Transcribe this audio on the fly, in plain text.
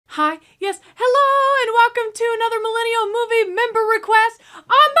Hi, yes, hello, and welcome to another Millennial Movie member request on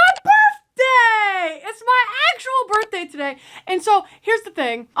my birthday! It's my actual birthday today. And so, here's the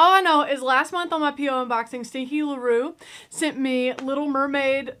thing. All I know is last month on my P.O. unboxing, Stinky LaRue sent me Little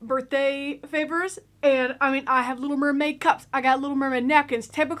Mermaid birthday favors. And, I have Little Mermaid cups. I got Little Mermaid napkins,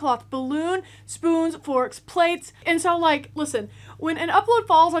 tablecloth, balloon, spoons, forks, plates. And so, listen, when an upload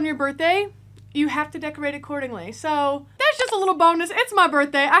falls on your birthday, you have to decorate accordingly. So that's just a little bonus. It's my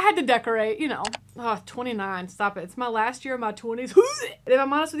birthday. I had to decorate, you know. Oh, 29. Stop it. It's my last year of my 20s. And if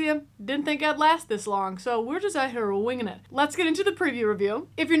I'm honest with you, didn't think I'd last this long. So we're just out here winging it. Let's get into the preview review.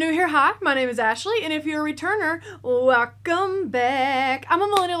 If you're new here, hi. My name is Ashley. And if you're a returner, welcome back. I'm a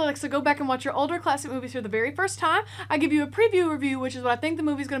millennial that likes to go back and watch your older classic movies for the very first time. I give you a preview review, which is what I think the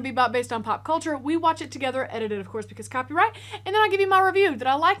movie's going to be about based on pop culture. We watch it together, edited, of course, because copyright. And then I give you my review. Did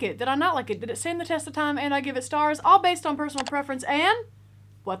I like it? Did I not like it? Did it stand the test of time? And I give it stars, all based on personal preference and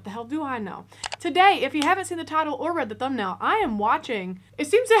what the hell do I know? Today, if you haven't seen the title or read the thumbnail, I am watching, it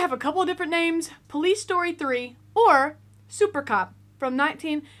seems to have a couple of different names, Police Story 3 or Super Cop from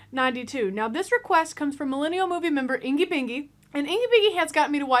 1992. Now this request comes from Millennial Movie member Ingy Bingy, and Ingy Bingy has got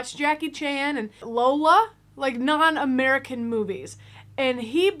me to watch Jackie Chan and Lola, like non-American movies. And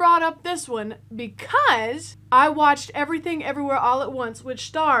he brought up this one because I watched Everything Everywhere All at Once, which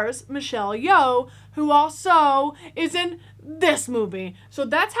stars Michelle Yeoh, who also is in this movie. So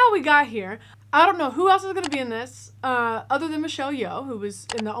that's how we got here. I don't know who else is going to be in this, other than Michelle Yeoh, who was,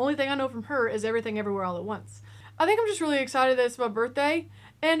 and the only thing I know from her is Everything Everywhere All at Once. I think I'm just really excited that it's my birthday,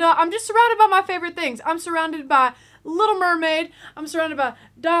 and I'm just surrounded by my favorite things. I'm surrounded by Little Mermaid, I'm surrounded by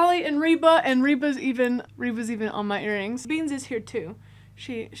Dolly and Reba, and Reba's even on my earrings. Beans is here too.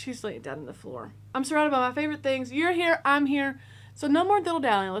 She's laying down on the floor. I'm surrounded by my favorite things. You're here, I'm here. So no more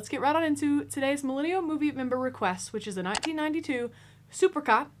dilly-dallying. Let's get right on into today's Millennial Movie member request, which is a 1992 Super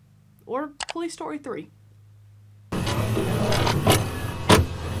Cop or Police Story 3.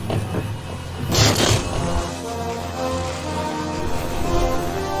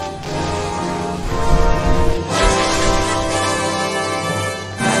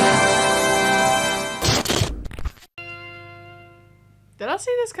 Did I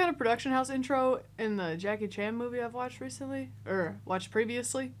see this kind of production house intro in the Jackie Chan movie I've watched recently? Or watched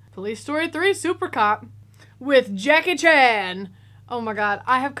previously? Police Story 3 Super Cop with Jackie Chan. Oh my god,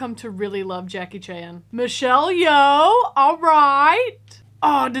 I have come to really love Jackie Chan. Michelle Yeoh, alright.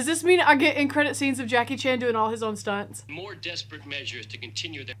 Oh, does this mean I get in credit scenes of Jackie Chan doing all his own stunts? More desperate measures to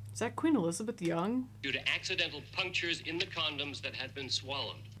continue their... Is that Queen Elizabeth Young? Due to accidental punctures in the condoms that had been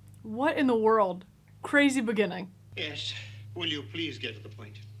swallowed. What in the world? Crazy beginning. Yes. Will you please get to the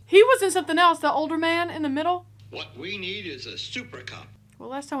point? He was in something else, the older man in the middle. What we need is a super cop. Well,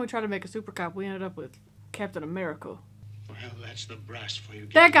 last time we tried to make a super cop, we ended up with Captain America. Well, that's the brass for you.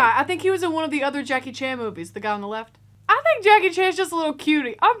 That guy, I think he was in one of the other Jackie Chan movies, the guy on the left. I think Jackie Chan's just a little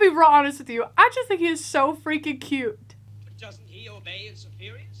cutie. I'll be real honest with you. I just think he is so freaking cute. But doesn't he obey his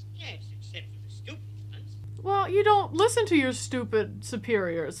superiors? Yes, except for the stupid ones. Well, you don't listen to your stupid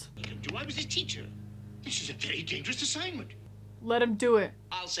superiors. I was his teacher. This is a very dangerous assignment. Let him do it.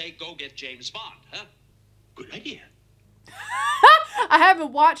 I'll say go get James Bond, huh? Good idea. I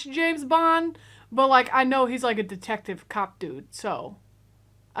haven't watched James Bond, but I know he's like a detective cop dude, so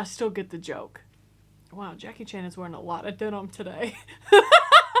I still get the joke. Wow, Jackie Chan is wearing a lot of denim today.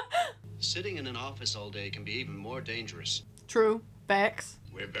 Sitting in an office all day can be even more dangerous. True. Facts.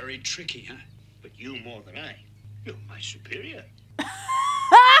 We're very tricky, huh? But you more than I. You're my superior.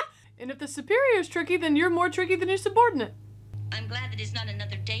 And if the superior is tricky, then you're more tricky than your subordinate. I'm glad that it's not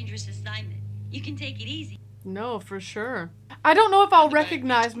another dangerous assignment. You can take it easy. No, for sure. I don't know if I'll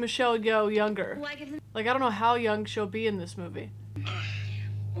recognize Michelle Yeoh younger. I don't know how young she'll be in this movie.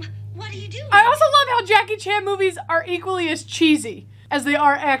 What are you doing? I also love how Jackie Chan movies are equally as cheesy as they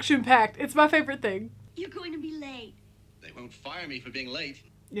are action-packed. It's my favorite thing. You're going to be late. They won't fire me for being late.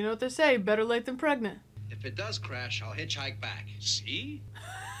 You know what they say, better late than pregnant. If it does crash, I'll hitchhike back. See?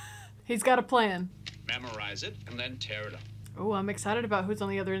 He's got a plan. Memorize it and then tear it up. Oh, I'm excited about who's on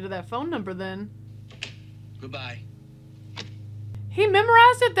the other end of that phone number then. Goodbye. He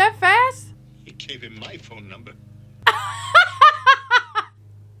memorized it that fast? You gave him my phone number.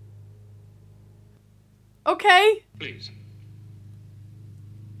 Okay. Please.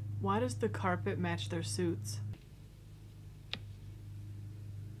 Why does the carpet match their suits?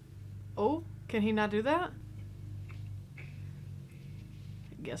 Oh, can he not do that?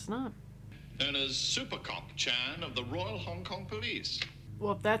 Guess not. Known as Super Cop Chan of the Royal Hong Kong Police.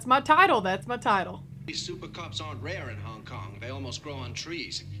 Well, if that's my title, that's my title. These super cops aren't rare in Hong Kong. They almost grow on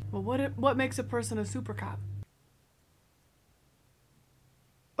trees. Well, what makes a person a super cop?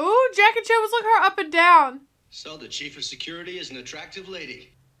 Ooh! Jackie Chan was looking her up and down. So the chief of security is an attractive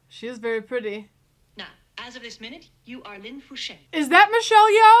lady. She is very pretty. Now, as of this minute, you are Lynn Fouché. Is that Michelle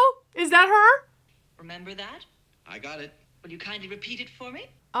Yeoh? Is that her? Remember that? I got it. Will you kindly repeat it for me?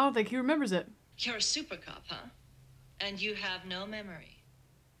 I don't think he remembers it. You're a super cop, huh? And you have no memory.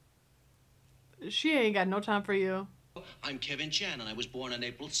 She ain't got no time for you. I'm Kevin Chan, and I was born on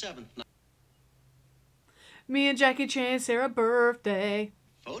April 7th. Me and Jackie Chan share a birthday.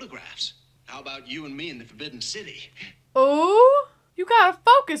 Photographs? How about you and me in the Forbidden City? Oh, you gotta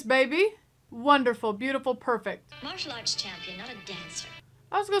focus, baby. Wonderful, beautiful, perfect. Martial arts champion, not a dancer.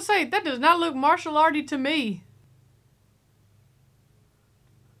 I was gonna say, that does not look martial arty to me.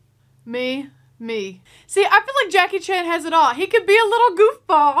 Me. See, I feel like Jackie Chan has it all. He could be a little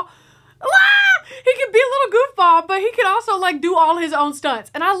goofball. Ah! He could be a little goofball, but he could also, like, do all his own stunts.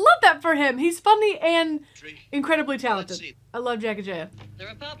 And I love that for him. He's funny and incredibly talented. I love Jackie Chan. The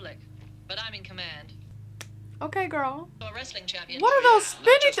Republic, but I'm in command. Okay, girl. A wrestling champion. What are those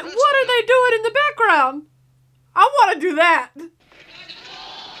spinny what are they doing in the background? I want to do that.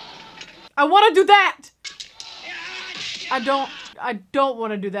 I want to do that. I don't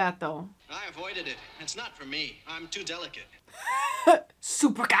want to do that, though. I avoided it. It's not for me. I'm too delicate.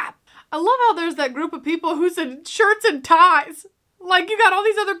 Super cop. I love how there's that group of people who's in shirts and ties. Like, you got all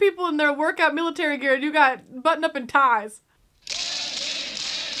these other people in their workout military gear and you got button up and ties.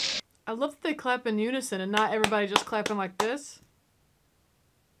 I love that they clap in unison and not everybody just clapping like this.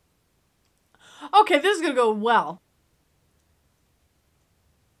 Okay, this is gonna go well.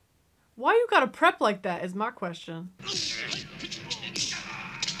 Why you gotta prep like that is my question.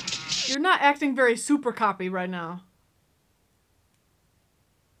 You're not acting very super copy right now.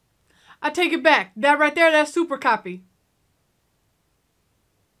 I take it back. That right there, that's super copy.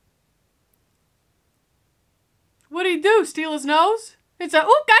 What'd he do? Steal his nose? It's a,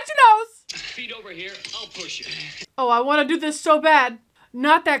 oop, got your nose! Feet over here, I'll push you. Oh, I want to do this so bad.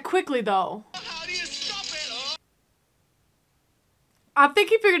 Not that quickly, though. How do you stop it, huh? I think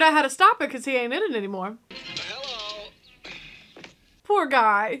he figured out how to stop it because he ain't in it anymore. Hello. Poor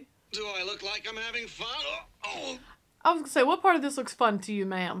guy. Do I look like I'm having fun? Oh. I was gonna say, what part of this looks fun to you,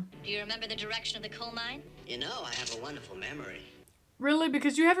 ma'am? Do you remember the direction of the coal mine? You know, I have a wonderful memory. Really?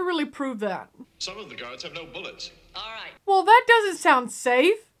 Because you haven't really proved that. Some of the guards have no bullets. All right. Well, that doesn't sound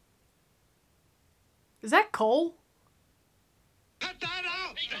safe. Is that coal? Cut that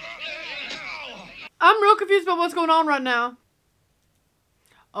out! I'm real confused about what's going on right now.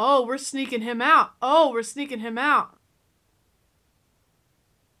 Oh, we're sneaking him out.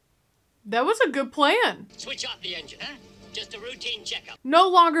 That was a good plan. Switch off the engine, huh? Just a routine checkup. No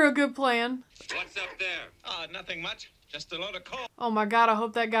longer a good plan. What's up there? Nothing much. Just a load of coal. Oh my god, I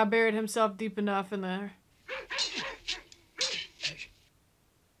hope that guy buried himself deep enough in there.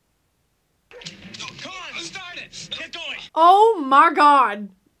 Come on, start it! Get going! Oh my god.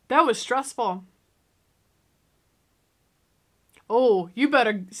 That was stressful. Oh, you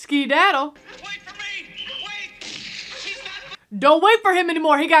better skedaddle. Wait for me! Wait! He's not... Don't wait for him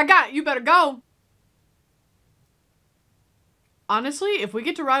anymore. He got. You better go. Honestly, if we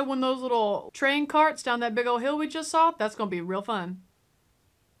get to ride one of those little train carts down that big old hill we just saw, that's going to be real fun.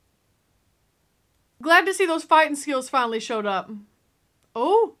 Glad to see those fighting skills finally showed up.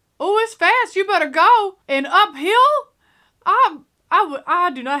 Oh, it's fast. You better go. And uphill?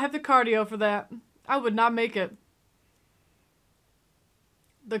 I do not have the cardio for that. I would not make it.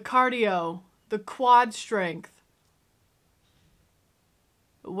 The cardio, the quad strength.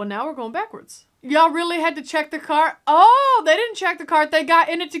 Well, now we're going backwards. Y'all really had to check the cart? Oh, they didn't check the cart. They got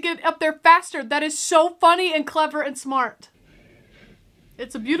in it to get up there faster. That is so funny and clever and smart.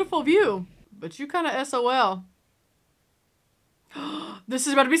 It's a beautiful view, but you kind of SOL. This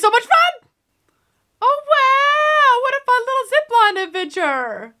is about to be so much fun! Oh, wow! What a fun little zipline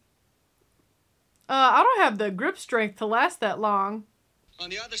adventure! I don't have the grip strength to last that long. On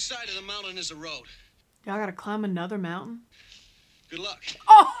the other side of the mountain is a road. Y'all gotta climb another mountain? Good luck.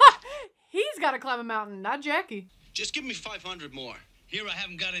 Oh, he's gotta climb a mountain, not Jackie. Just give me 500 more. Here, I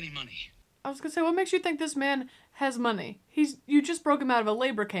haven't got any money. I was gonna say, what makes you think this man has money? You just broke him out of a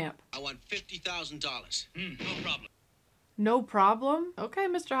labor camp. I want $50,000. No problem. No problem? Okay,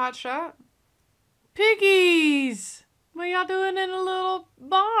 Mr. Hotshot. Piggies! What y'all doing in a little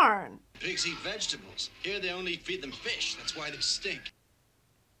barn? Pigs eat vegetables. Here they only feed them fish. That's why they stink.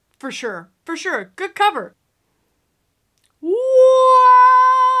 For sure. For sure. Good cover. Whoa!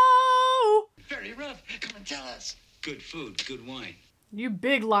 Very rough. Come and tell us. Good food, good wine. You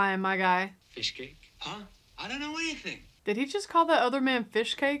big lion, my guy. Fish cake? Huh? I don't know anything. Did he just call that other man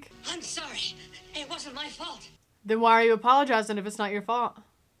fish cake? I'm sorry. It wasn't my fault. Then why are you apologizing if it's not your fault?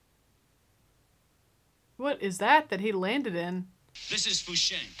 What is that he landed in? This is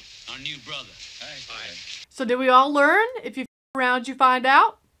Fusheng, our new brother. Hi. So did we all learn? If you around, you find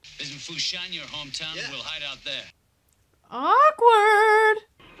out? Isn't Fushan your hometown? Yeah. We'll hide out there. Awkward.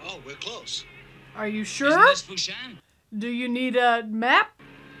 Oh, we're close. Are you Isn't sure? this Fushan? Do you need a map?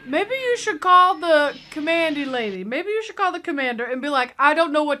 Maybe you should call the commanding lady. Maybe you should call the commander and be like, I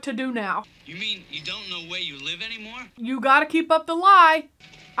don't know what to do now. You mean you don't know where you live anymore? You gotta keep up the lie.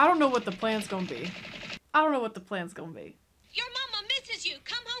 I don't know what the plan's gonna be. I don't know what the plan's gonna be. Your mama misses you.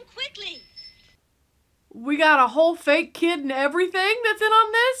 Come home quickly. We got a whole fake kid and everything that's in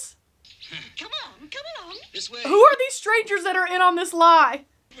on this? Come on, come along. This way. Who are these strangers that are in on this lie?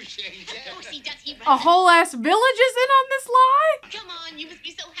 Does he A whole ass village is in on this lie? Come on, you must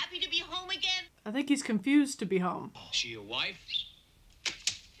be so happy to be home again. I think he's confused to be home. She your wife?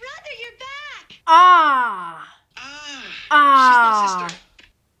 Brother, you're back. Ah. Ah. She's my sister.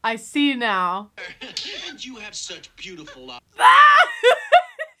 I see now. And you have such beautiful eyes. Ah!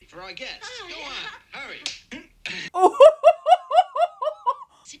 For our guests. Go on. Hurry.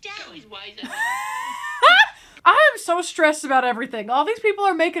 Sit down. He's wiser. I am so stressed about everything. All these people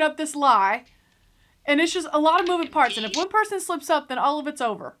are making up this lie. And it's just a lot of moving parts. And if one person slips up, then all of it's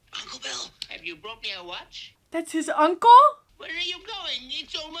over. Uncle Bill. Have you brought me a watch? That's his uncle? Where are you going?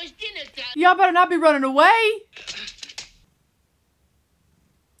 It's almost dinner time. Y'all better not be running away.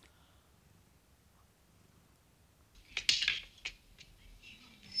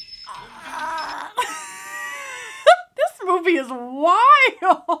 This movie is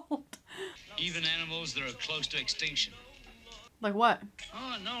wild. Even animals that are close to extinction. Like what?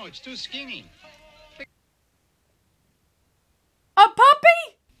 Oh, no, it's too skinny. A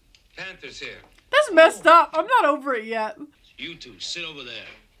puppy? Panther's here. That's messed up. I'm not over it yet. You two, sit over there.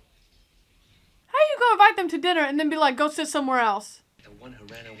 How you gonna invite them to dinner and then be like, go sit somewhere else? The one who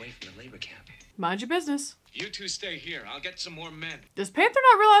ran away from the labor camp. Mind your business. You two stay here. I'll get some more men. Does Panther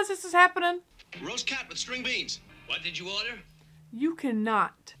not realize this is happening? Roast cat with string beans. What did you order? You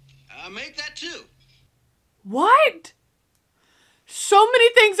cannot. Make that too. What? So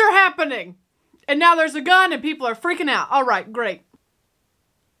many things are happening. And now there's a gun and people are freaking out. All right, great.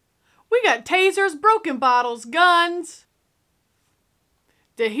 We got tasers, broken bottles, guns.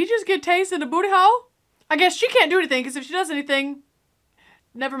 Did he just get tased in a booty hole? I guess she can't do anything because if she does anything,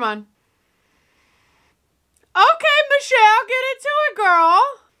 never mind. Okay, Michelle, get into it, girl.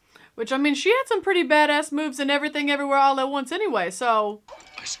 Which, I mean, she had some pretty badass moves and everything everywhere all at once anyway, so...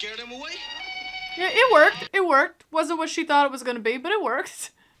 I scared him away. Yeah, it worked. It worked. Wasn't what she thought it was going to be, but it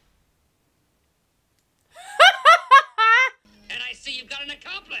worked. And I see you've got an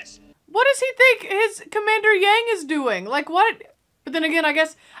accomplice. What does he think his Commander Yang is doing? Like, what? But then again, I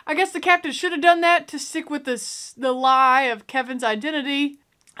guess the captain should have done that to stick with the lie of Kevin's identity.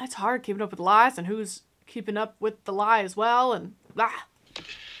 It's hard keeping up with lies and who's keeping up with the lie as well, and ah.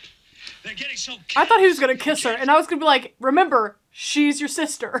 They're getting so I thought he was going to kiss her, and I was going to be like, remember, she's your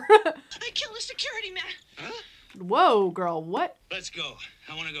sister. I killed a security man. Huh? Whoa, girl, what? Let's go.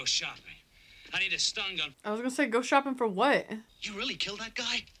 I want to go shopping. I need a stun gun. I was going to say, go shopping for what? You really killed that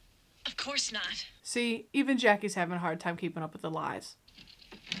guy? Of course not. See, even Jackie's having a hard time keeping up with the lies.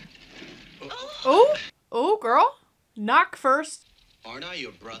 Oh, girl. Knock first. Aren't I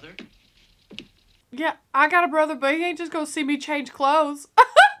your brother? Yeah, I got a brother, but he ain't just gonna see me change clothes.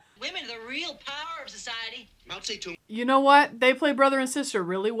 Women are the real power of society. Mao Zedong. You know what? They play brother and sister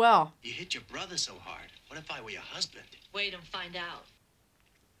really well. You hit your brother so hard. What if I were your husband? Wait and find out.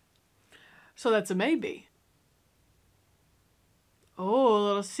 So that's a maybe. Oh, a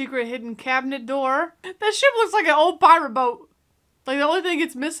little secret hidden cabinet door. That ship looks like an old pirate boat. Like the only thing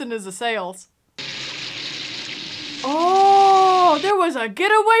it's missing is the sails. Oh, there was a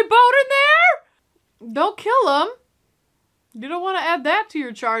getaway boat in there? Don't kill him. You don't want to add that to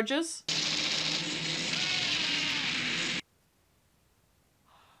your charges.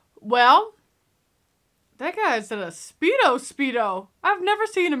 Well, that guy's in a Speedo. I've never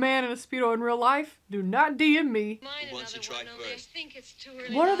seen a man in a Speedo in real life. Do not DM me. Mine Wants to another try one, only I first? think it's too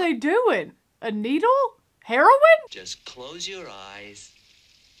early. What are now. they doing? A needle? Heroin? Just close your eyes.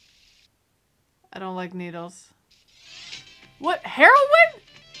 I don't like needles. What? Heroin?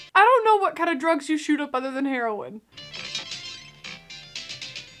 I don't know what kind of drugs you shoot up other than heroin.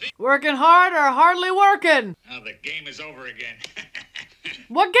 Working hard or hardly working? Now the game is over again.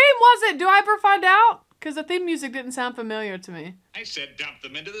 What game was it? Do I ever find out? Because the theme music didn't sound familiar to me. I said dump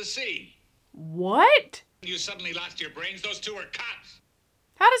them into the sea. What? You suddenly lost your brains. Those two are cops.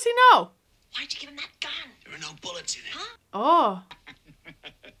 How does he know? Why'd you give him that gun? There are no bullets in it. Oh.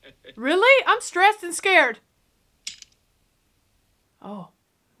 Really? I'm stressed and scared. Oh.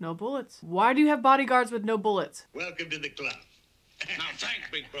 No bullets. Why do you have bodyguards with no bullets? Welcome to the club. Now, thanks,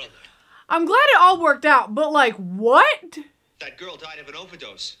 big brother. I'm glad it all worked out, but like, what? That girl died of an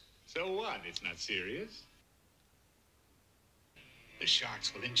overdose. So what? It's not serious. The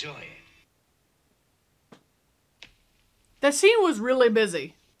sharks will enjoy it. That scene was really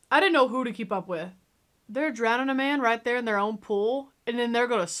busy. I didn't know who to keep up with. They're drowning a man right there in their own pool, and then they're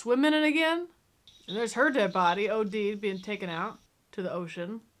gonna swim in it again? And there's her dead body, OD'd, being taken out to the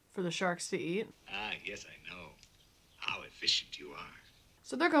ocean for the sharks to eat. Ah, yes, I know. How efficient you are.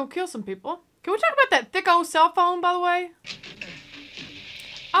 So they're gonna kill some people. Can we talk about that thick old cell phone, by the way?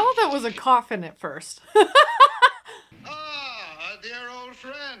 I thought that was a coffin at first. Ah, a dear old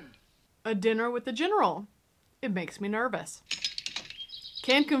friend. A dinner with the general. It makes me nervous.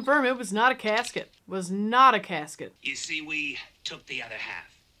 Can confirm it was not a casket. Was not a casket. You see, we took the other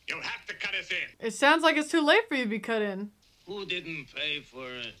half. You'll have to cut us in. It sounds like it's too late for you to be cut in. Who didn't pay for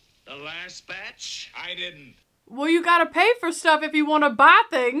the last batch? I didn't. Well, you gotta pay for stuff if you want to buy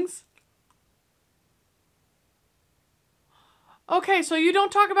things. Okay, so you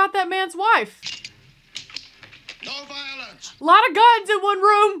don't talk about that man's wife. No violence. A lot of guns in one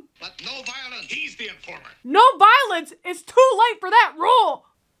room. But no violence. He's the informer. No violence. It's too late for that rule.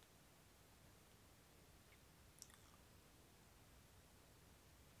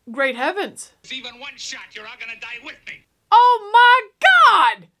 Great heavens. It's even one shot. You're all gonna die with me. Oh my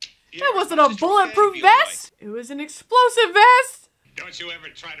God. You That ever wasn't a touch cocaine? bulletproof Feel right. vest. It was an explosive vest. Don't you ever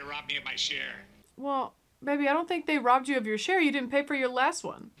try to rob me of my share. Well, baby, I don't think they robbed you of your share. You didn't pay for your last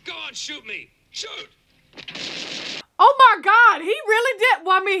one. Go on, shoot me. Shoot. Oh my God, he really did.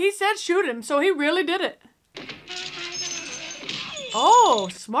 Well, I mean, he said shoot him, so he really did it. Oh,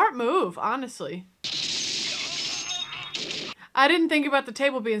 smart move, honestly. I didn't think about the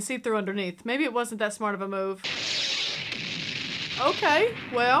table being see-through underneath. Maybe it wasn't that smart of a move. Okay,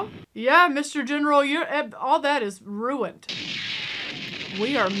 well, yeah, Mr. General, all that is ruined.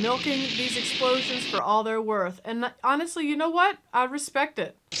 We are milking these explosions for all they're worth. And honestly, you know what? I respect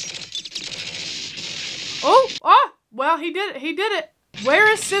it. Oh, well, he did it. He did it. Where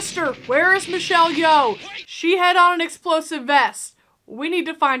is sister? Where is Michelle Yeoh? She had on an explosive vest. We need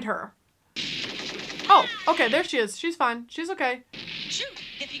to find her. Oh, okay, there she is. She's fine. She's okay. Shoot,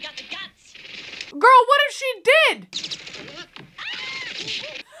 if you got the guts. Girl, what if she did?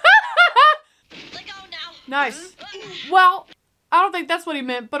 Let go now. Nice. Well, I don't think that's what he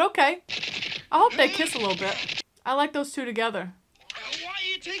meant, but okay. I hope they kiss a little bit. I like those two together. Why are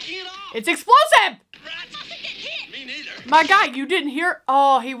you taking it off? It's explosive! Me neither. My guy, you didn't hear?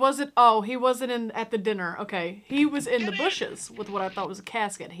 He wasn't in at the dinner. Okay. He was in the bushes with what I thought was a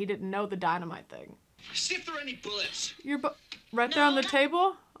casket. He didn't know the dynamite thing. See if there are any bullets. You're right there on the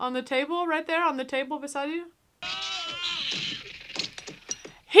table? On the table? Right there on the table beside you?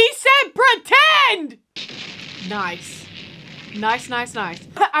 He said pretend! Nice. Nice, nice, nice.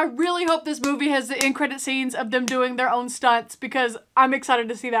 I really hope this movie has the end credit scenes of them doing their own stunts because I'm excited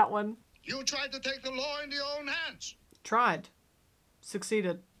to see that one. You tried to take the law into your own hands. Tried.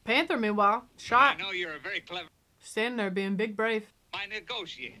 Succeeded. Panther, meanwhile, shot. I know you're a very clever. Standing there being big brave. My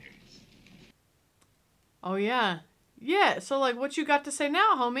negotiators. Oh, yeah. Yeah, so like what you got to say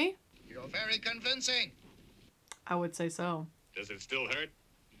now, homie? You're very convincing. I would say so. Does it still hurt?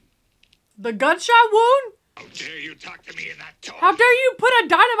 The gunshot wound? How dare you talk to me in that tone? How dare you put a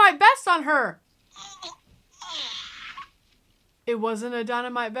dynamite vest on her? It wasn't a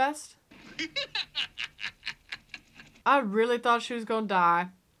dynamite vest? I really thought she was gonna die.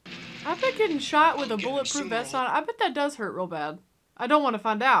 I bet getting shot with a bulletproof vest on, I bet that does hurt real bad. I don't want to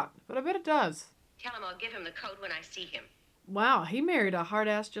find out, but I bet it does. Tell him I'll give him the code when I see him. Wow, he married a hard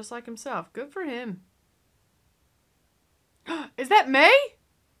ass just like himself. Good for him. Is that May?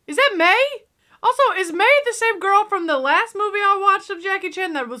 Is that May? Also, is May the same girl from the last movie I watched of Jackie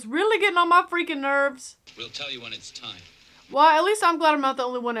Chan that was really getting on my freaking nerves? We'll tell you when it's time. Well, at least I'm glad I'm not the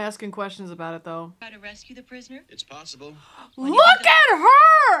only one asking questions about it, though. Try to rescue the prisoner? It's possible. Look at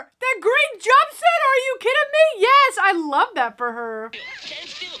her! That green jumpsuit! Are you kidding me? Yes, I love that for her. Stand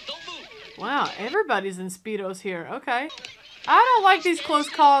still, don't move. Wow, everybody's in Speedos here. Okay. I don't like these close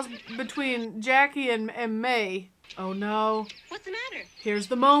calls between Jackie and May. Oh, no. What's the matter? Here's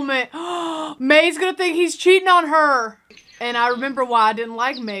the moment. May's gonna think he's cheating on her. And I remember why I didn't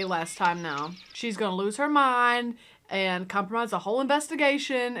like May last time now. She's gonna lose her mind and compromise the whole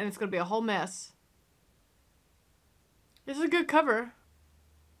investigation, and it's gonna be a whole mess. This is a good cover.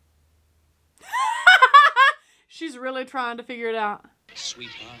 She's really trying to figure it out.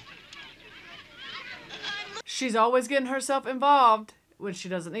 Sweetheart. She's always getting herself involved when she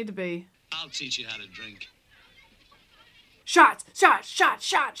doesn't need to be. I'll teach you how to drink. Shots, shots, shots,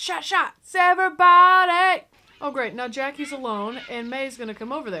 shots, shots, shots, everybody. Oh, great. Now Jackie's alone, and May's gonna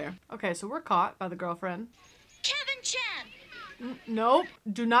come over there. Okay, so we're caught by the girlfriend. Kevin Chan! Nope.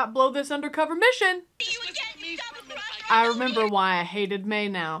 Do not blow this undercover mission. I remember why I hated May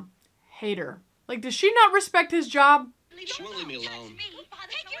now. Hate her. Like, does she not respect his job? She won't leave me alone.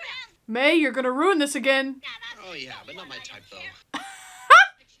 May, you're gonna ruin this again. Oh, yeah, but not my type, though.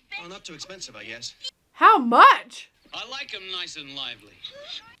 Well, not too expensive, I guess. How much? I like him nice and lively.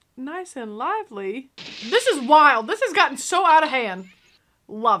 Nice and lively? This is wild. This has gotten so out of hand.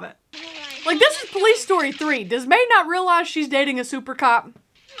 Love it. Like, this is Police Story 3. Does May not realize she's dating a super cop? Murder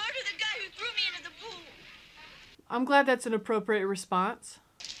the guy who threw me into the pool. I'm glad that's an appropriate response.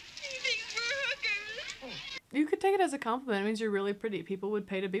 You could take it as a compliment. It means you're really pretty. People would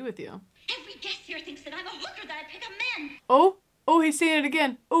pay to be with you. Every guest here thinks that I'm a hooker, that I pick up men. Oh, oh, he's seeing it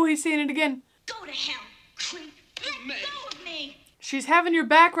again. Oh, he's seeing it again. Go to hell, creep. Let go of me. She's having your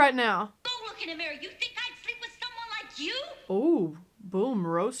back right now. Go look in a mirror. You think I'd sleep with someone like you? Oh, boom,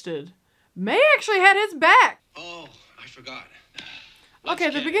 roasted. May actually had his back. Oh, I forgot. Okay,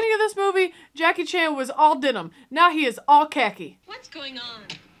 at the beginning of this movie, Jackie Chan was all denim. Now he is all khaki. What's going on?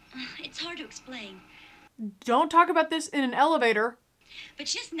 It's hard to explain. Don't talk about this in an elevator. But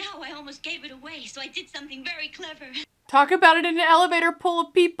just now I almost gave it away, so I did something very clever. Talk about it in an elevator full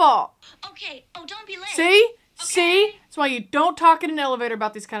of people. Okay. Oh, don't be late. See? Okay. See? That's why you don't talk in an elevator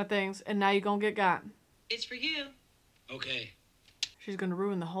about these kind of things, and now you're gonna get got. It's for you. Okay. She's gonna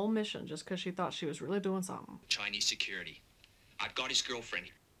ruin the whole mission just because she thought she was really doing something. Chinese security. I've got his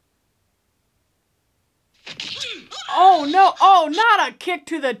girlfriend. Oh, no. Oh, not a kick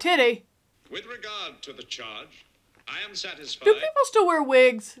to the titty. With regard to the charge, I am satisfied Do people still wear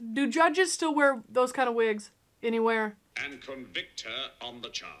wigs? Do judges still wear those kind of wigs anywhere? and convict her on the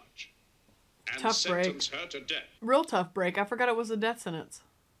charge. And Tough break. sentence her to death. Real tough break. I forgot it was a death sentence.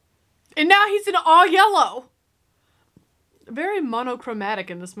 And now he's in all yellow. Very monochromatic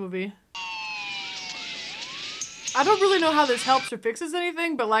in this movie. I don't really know how this helps or fixes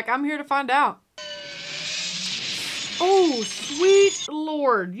anything, but like, I'm here to find out. Oh, sweet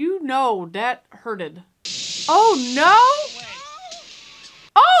Lord. You know that hurted. Oh, no?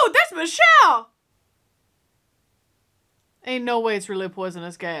 Oh, that's Michelle! Ain't no way it's really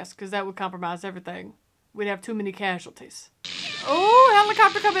poisonous gas, because that would compromise everything. We'd have too many casualties. Oh,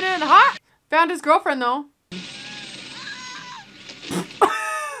 helicopter coming in hot! Found his girlfriend, though.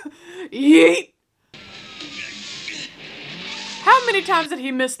 Yeet! How many times did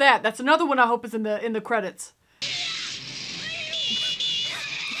he miss that? That's another one I hope is in the credits.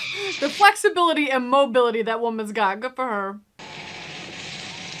 The flexibility and mobility that woman's got. Good for her.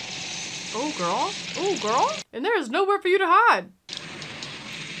 Oh, girl. Oh, girl. And there is nowhere for you to hide.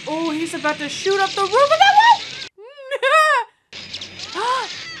 Oh, he's about to shoot up the roof of that one!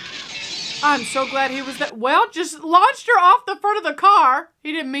 I'm so glad he was that. Well, just launched her off the front of the car.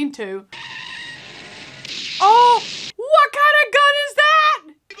 He didn't mean to. Oh, what kind of gun is that?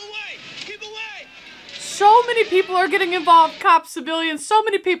 Keep away! Keep away! So many people are getting involved. Cops, civilians, so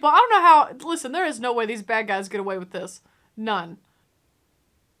many people. I don't know how. Listen, there is no way these bad guys get away with this. None.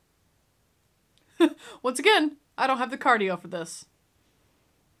 Once again, I don't have the cardio for this.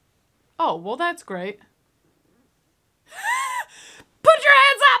 Oh, well, that's great. Put your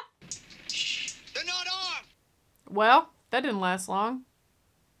hands up! They're not armed! Well, that didn't last long.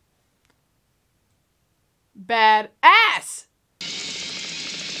 Bad ass!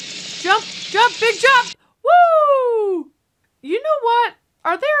 Jump, jump, big jump! Woo! You know what?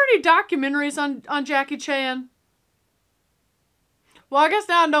 Are there any documentaries on Jackie Chan? Well, I guess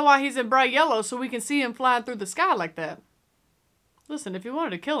now I know why he's in bright yellow, so we can see him flying through the sky like that. Listen, if you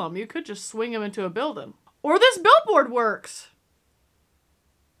wanted to kill him, you could just swing him into a building. Or this billboard works.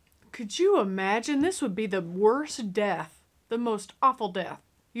 Could you imagine? This would be the worst death. The most awful death.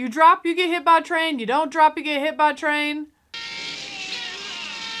 You drop, you get hit by a train. You don't drop, you get hit by a train.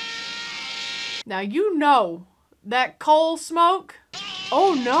 Now, you know that coal smoke.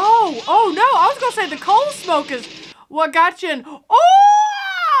 Oh, no. Oh, no. I was going to say the coal smoke is what got you in.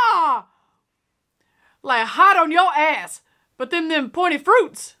 Oh! Like hot on your ass. But them pointy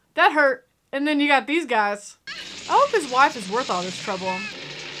fruits, that hurt. And then you got these guys. I hope his wife is worth all this trouble.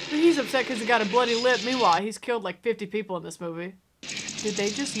 But he's upset because he got a bloody lip. Meanwhile, he's killed like 50 people in this movie. Did they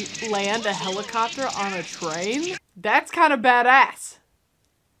just land a helicopter on a train? That's kind of badass.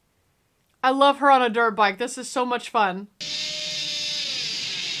 I love her on a dirt bike. This is so much fun.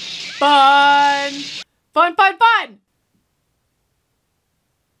 Fun! Fun, fun, fun!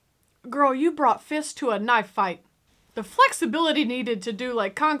 Girl, you brought fists to a knife fight. The flexibility needed to do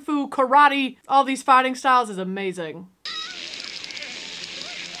like kung fu, karate, all these fighting styles is amazing.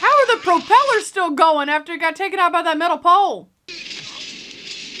 propeller's still going after it got taken out by that metal pole.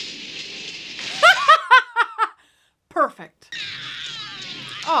 Perfect.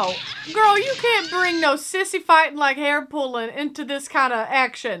 Oh, girl, you can't bring no sissy fighting like hair pulling into this kind of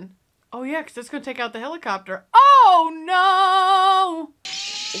action. Oh yeah, because it's going to take out the helicopter. Oh no!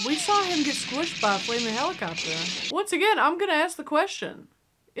 We saw him get squished by a flaming helicopter. Once again, I'm going to ask the question.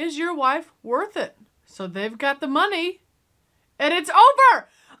 Is your wife worth it? So they've got the money. And it's over!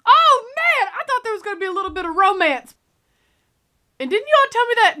 Oh man! I thought there was going to be a little bit of romance. And didn't you all tell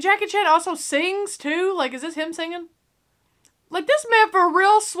me that Jackie Chan also sings too? Like, is this him singing? Like, this man for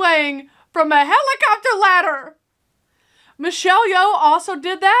real swaying from a helicopter ladder. Michelle Yeoh also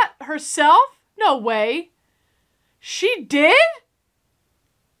did that herself? No way. She did?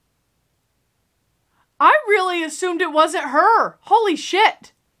 I really assumed it wasn't her. Holy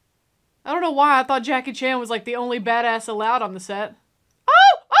shit. I don't know why I thought Jackie Chan was like the only badass allowed on the set. Oh!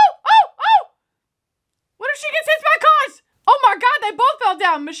 What if she gets hit by cars? Oh my god, they both fell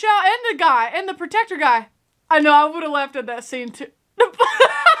down. Michelle and the guy, and the protector guy. I know, I would have laughed at that scene too.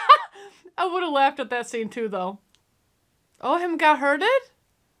 I would have laughed at that scene too, though. Oh, him got hurted?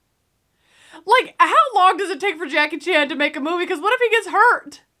 Like, how long does it take for Jackie Chan to make a movie? Because what if he gets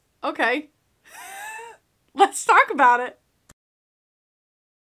hurt? Okay. Let's talk about it.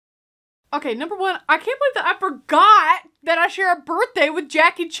 Okay, number one, I can't believe that I forgot that I share a birthday with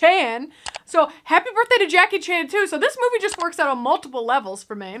Jackie Chan. So, happy birthday to Jackie Chan too. So this movie just works out on multiple levels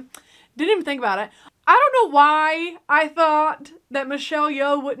for me. Didn't even think about it. I don't know why I thought that Michelle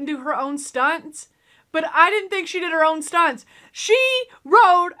Yeoh wouldn't do her own stunts, but I didn't think she did her own stunts. She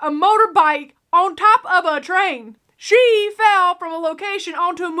rode a motorbike on top of a train. She fell from a location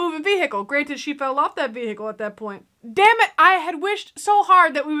onto a moving vehicle. Granted, she fell off that vehicle at that point. Damn it, I had wished so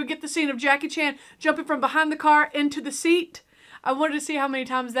hard that we would get the scene of Jackie Chan jumping from behind the car into the seat. I wanted to see how many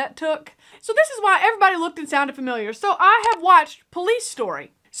times that took. So this is why everybody looked and sounded familiar. So I have watched Police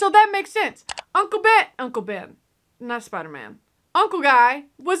Story. So that makes sense. Uncle Ben, not Spider-Man. Uncle Guy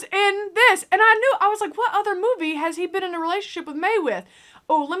was in this. And I was like, what other movie has he been in a relationship with May with?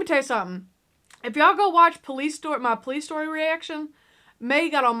 Oh, let me tell you something. If y'all go watch my Police Story reaction, May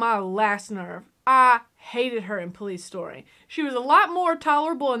got on my last nerve. I hated her in Police Story. She was a lot more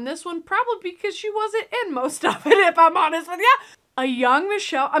tolerable in this one, probably because she wasn't in most of it, if I'm honest with you. A young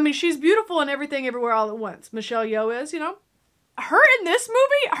Michelle, I mean, she's beautiful in Everything Everywhere All at Once. Michelle Yeoh is, you know. Her in this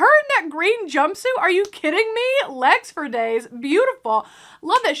movie, her in that green jumpsuit, are you kidding me? Legs for days, beautiful.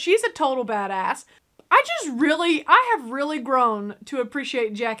 Love that she's a total badass. I have really grown to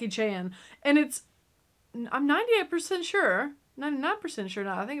appreciate Jackie Chan. And I'm 98% sure, 99% sure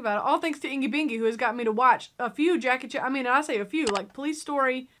now I think about it, all thanks to Ingy Bingy, who has got me to watch a few Jackie Chan, I mean, I say a few, like Police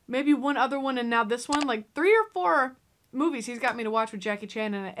Story, maybe one other one, and now this one, like 3 or 4 movies he's got me to watch with Jackie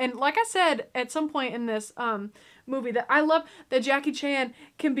Chan in it. And like I said at some point in this movie, that I love that Jackie Chan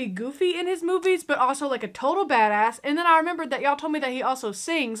can be goofy in his movies, but also like a total badass. And then I remembered that y'all told me that he also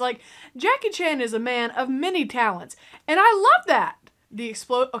sings. Like, Jackie Chan is a man of many talents, and I love that.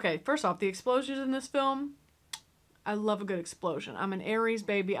 Okay, first off, the explosions in this film, I love a good explosion. I'm an Aries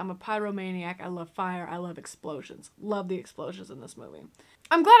baby. I'm a pyromaniac. I love fire. I love explosions. Love the explosions in this movie.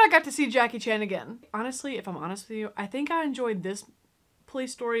 I'm glad I got to see Jackie Chan again. Honestly, if I'm honest with you, I think I enjoyed this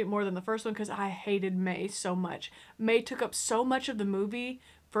Police Story more than the first one because I hated May so much. May took up so much of the movie,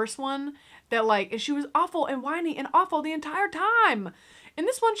 first one, that like, and she was awful and whiny and awful the entire time. In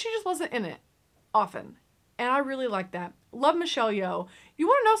this one, she just wasn't in it often. And I really like that. Love Michelle Yeoh. You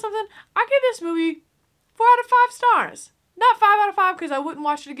want to know something? I give this movie 4 out of 5 stars. Not 5 out of 5 because I wouldn't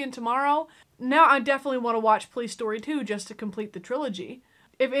watch it again tomorrow. Now I definitely want to watch Police Story 2 just to complete the trilogy.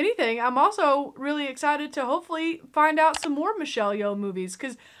 If anything, I'm also really excited to hopefully find out some more Michelle Yeoh movies.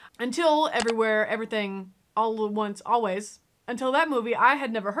 Because until Everywhere, Everything, All at Once, Always, until that movie, I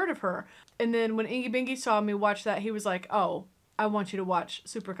had never heard of her. And then when Ingy Bingy saw me watch that, he was like, oh, I want you to watch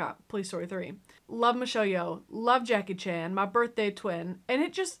Super Cop, Police Story 3. Love Michelle Yeoh. Love Jackie Chan, my birthday twin. And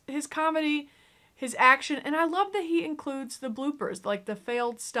it just, his comedy, his action, and I love that he includes the bloopers, like the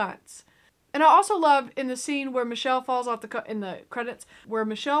failed stunts. And I also love in the scene where Michelle falls off the car, in the credits, where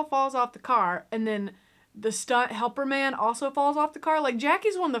Michelle falls off the car, and then the stunt helper man also falls off the car. Like,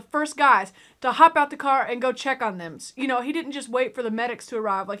 Jackie's one of the first guys to hop out the car and go check on them. You know, he didn't just wait for the medics to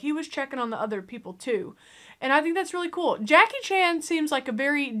arrive. Like, he was checking on the other people too. And I think that's really cool. Jackie Chan seems like a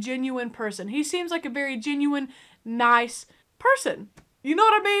very genuine person. He seems like a very genuine, nice person. You know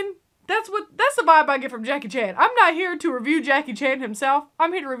what I mean? That's the vibe I get from Jackie Chan. I'm not here to review Jackie Chan himself.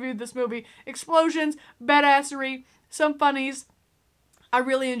 I'm here to review this movie. Explosions, badassery, some funnies. I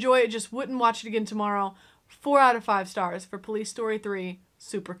really enjoy it. Just wouldn't watch it again tomorrow. 4 out of 5 stars for Police Story 3,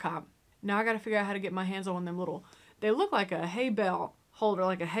 Super Cop. Now I gotta figure out how to get my hands on one of them little, they look like a hay bale holder,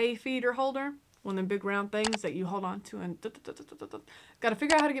 like a hay feeder holder. One of them big round things that you hold on to and gotta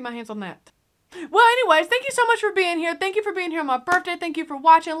figure out how to get my hands on that. Well, anyways, thank you so much for being here. Thank you for being here on my birthday. Thank you for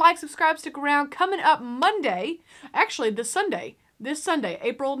watching. Like, subscribe, stick around. Coming up Monday, actually this Sunday,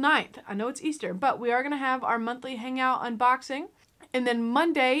 April 9th. I know it's Easter, but we are going to have our monthly hangout unboxing. And then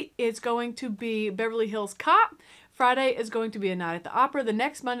Monday is going to be Beverly Hills Cop. Friday is going to be A Night at the Opera. The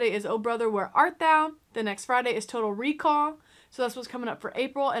next Monday is Oh Brother, Where Art Thou? The next Friday is Total Recall. So that's what's coming up for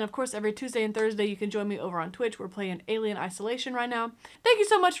April. And of course, every Tuesday and Thursday, you can join me over on Twitch. We're playing Alien Isolation right now. Thank you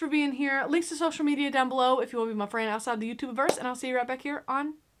so much for being here. Links to social media down below if you want to be my friend outside the YouTubeverse. And I'll see you right back here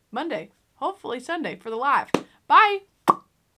on Monday. Hopefully Sunday for the live. Bye!